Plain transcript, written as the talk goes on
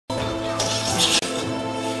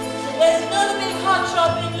There's another big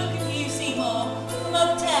hotshot been looking for you, Seymour, from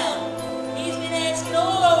uptown. He's been asking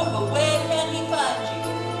all over where can he find you.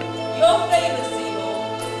 Your favour, Seymour.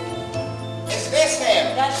 Is this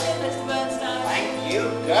him? That's it, Mr. Bernstein. Thank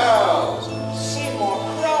you, girls. Seymour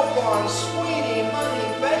Crowborn, sweetie, honey,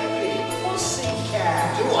 baby,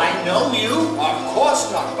 pussycat. Do I know you? Of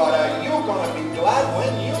course not, but you're gonna be glad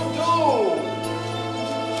when you do.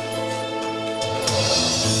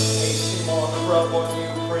 Hey, Seymour Crowborn,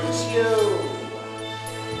 you praise you.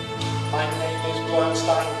 My name is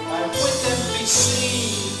Bernstein. I'm with NBC.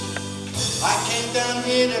 I came down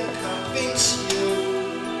here to convince you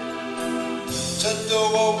to do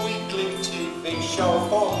a weekly TV show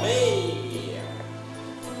for me.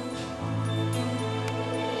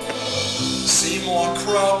 Seymour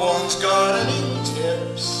Crowborn's gardening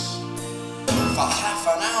tips for half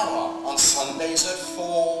an hour on Sundays at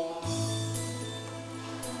 4.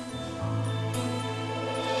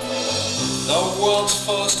 The world's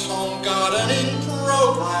first home gardening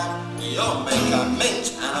program. You'll make a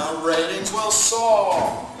mint and our ratings will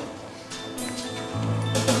soar.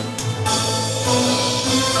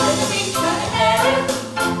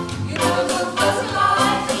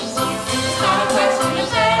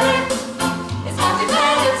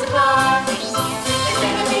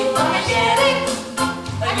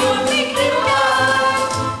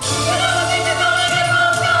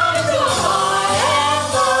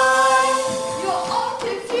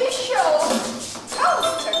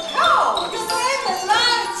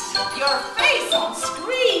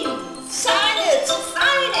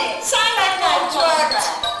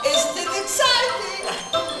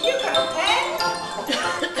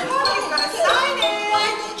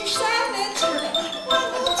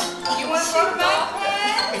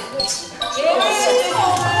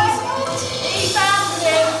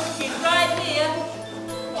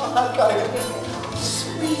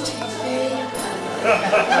 Sweetie baby, you're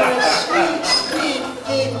a sweet, sweet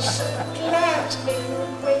thing, so glad to make your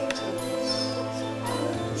acquaintance.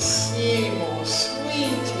 Seymour,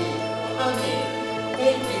 sweetie, honey,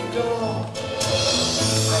 baby doll.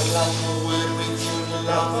 I'd like a word with you,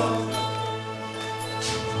 lover.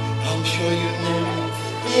 I'm sure you know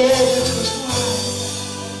the editor's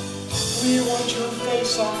wife. We want your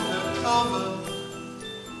face on the cover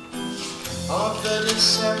of the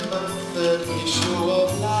December 3rd issue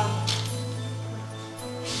of Life.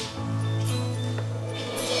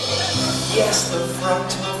 Yes, the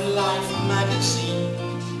front of Life magazine.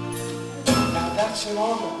 Now that's an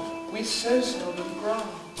honor we so seldom grant.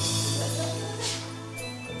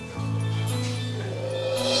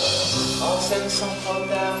 I'll send some fun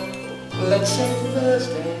down, let's say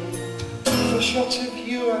Thursday, for shots of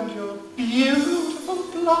you and your beautiful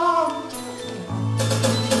blonde.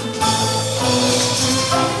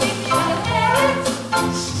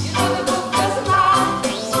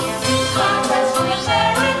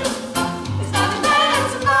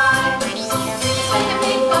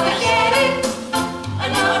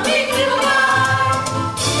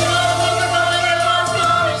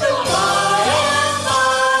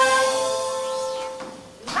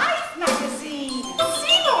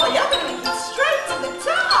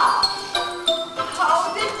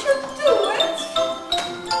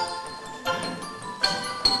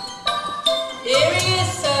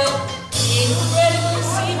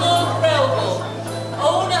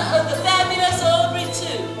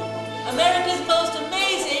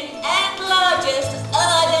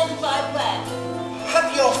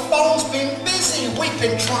 We've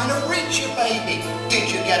been trying to reach you, baby.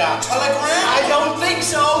 Did you get our telegram? I don't think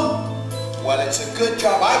so. Well, it's a good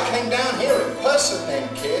job I came down here in person then,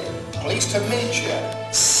 kid. Pleased to meet you.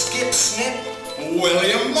 Skip Snip,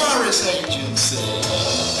 William Morris Agency.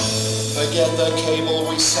 Forget the cable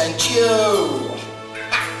we sent you.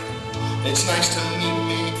 It's nice to meet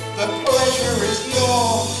me. The pleasure is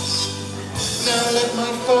yours. Now let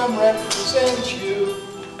my firm represent you.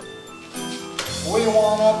 We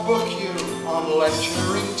want to book you on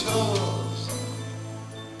lecturing tours.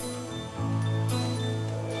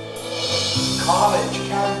 College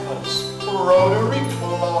campus, Rotary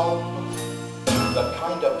Club. The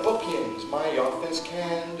kind of bookings my office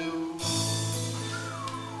can do.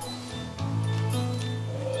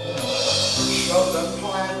 Show the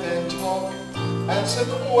plant and talk, answer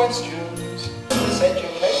questions. It's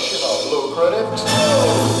educational, lucrative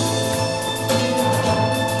too.